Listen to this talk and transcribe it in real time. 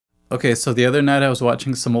Okay, so the other night I was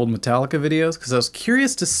watching some old Metallica videos because I was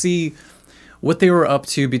curious to see what they were up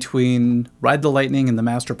to between Ride the Lightning and the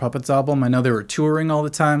Master Puppets album. I know they were touring all the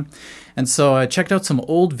time. And so I checked out some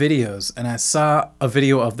old videos and I saw a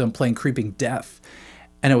video of them playing Creeping Death.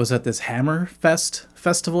 And it was at this Hammerfest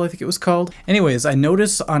festival, I think it was called. Anyways, I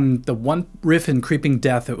noticed on the one riff in Creeping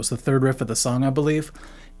Death, it was the third riff of the song, I believe,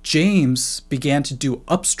 James began to do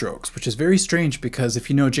upstrokes, which is very strange because if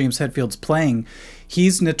you know James Hetfield's playing,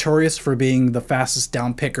 he's notorious for being the fastest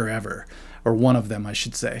down picker ever, or one of them, I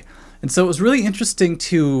should say. And so it was really interesting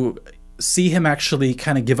to see him actually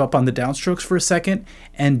kind of give up on the downstrokes for a second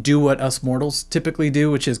and do what us mortals typically do,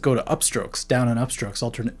 which is go to upstrokes, down and upstrokes,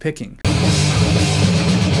 alternate picking.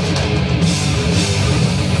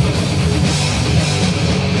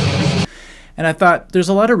 And I thought there's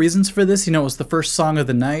a lot of reasons for this. You know, it was the first song of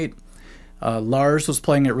the night. Lars was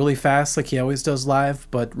playing it really fast like he always does live,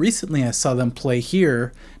 but recently I saw them play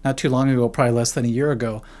here not too long ago, probably less than a year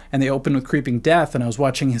ago, and they opened with Creeping Death, and I was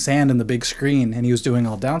watching his hand in the big screen and he was doing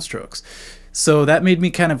all downstrokes. So that made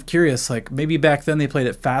me kind of curious, like maybe back then they played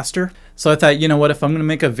it faster. So I thought, you know what, if I'm going to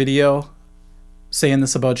make a video saying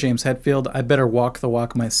this about James Hetfield, I better walk the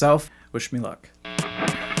walk myself. Wish me luck.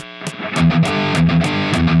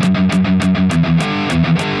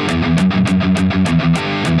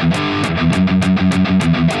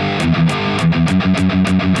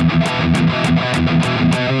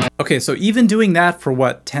 Okay, so even doing that for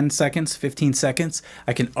what, 10 seconds, 15 seconds,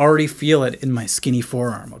 I can already feel it in my skinny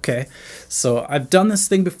forearm, okay? So I've done this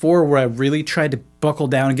thing before where I really tried to buckle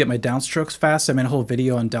down and get my downstrokes fast. I made a whole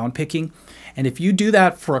video on down picking. And if you do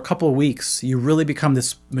that for a couple of weeks, you really become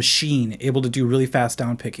this machine able to do really fast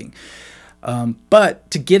down picking.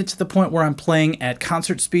 But to get it to the point where I'm playing at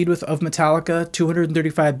concert speed of Metallica,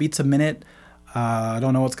 235 beats a minute, I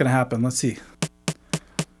don't know what's going to happen. Let's see.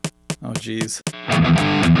 Oh, geez.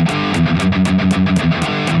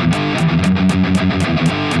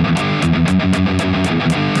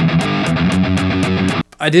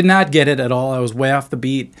 I did not get it at all. I was way off the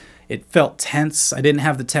beat. It felt tense. I didn't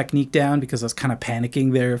have the technique down because I was kind of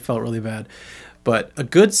panicking there. It felt really bad. But a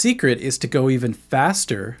good secret is to go even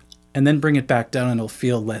faster and then bring it back down and it'll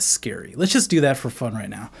feel less scary. Let's just do that for fun right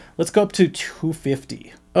now. Let's go up to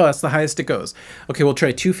 250. Oh, that's the highest it goes. Okay, we'll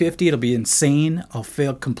try 250. It'll be insane. I'll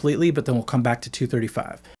fail completely, but then we'll come back to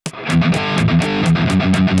 235.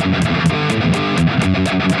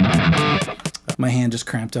 My hand just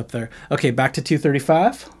cramped up there. Okay, back to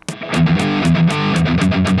 235.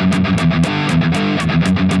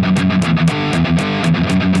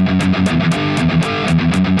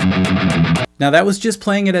 Now that was just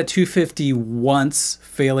playing it at 250 once,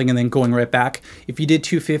 failing and then going right back. If you did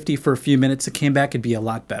 250 for a few minutes and came back, it'd be a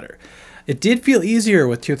lot better. It did feel easier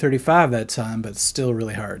with 235 that time, but still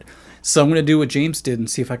really hard. So I'm going to do what James did and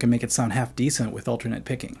see if I can make it sound half decent with alternate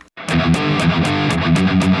picking.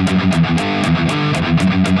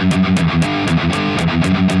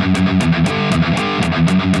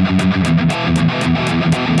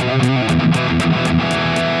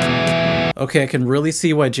 Okay, I can really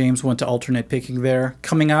see why James went to alternate picking there.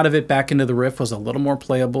 Coming out of it back into the riff was a little more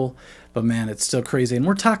playable, but man, it's still crazy. And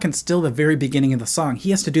we're talking still the very beginning of the song. He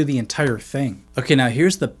has to do the entire thing. Okay, now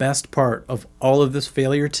here's the best part of all of this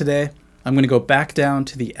failure today. I'm going to go back down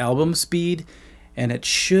to the album speed, and it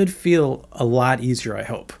should feel a lot easier, I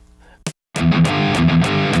hope.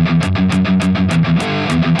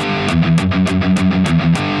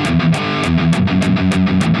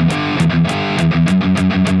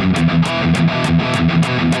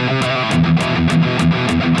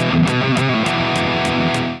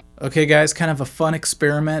 Okay guys, kind of a fun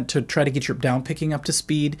experiment to try to get your down picking up to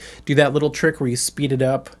speed. Do that little trick where you speed it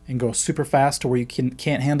up and go super fast to where you can't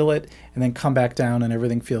handle it, and then come back down and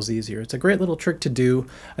everything feels easier. It's a great little trick to do.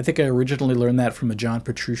 I think I originally learned that from a John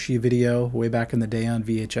Petrucci video way back in the day on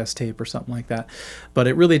VHS tape or something like that. But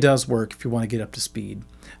it really does work if you want to get up to speed.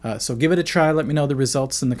 So give it a try. Let me know the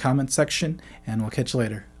results in the comment section, and we'll catch you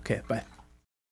later. Okay, bye.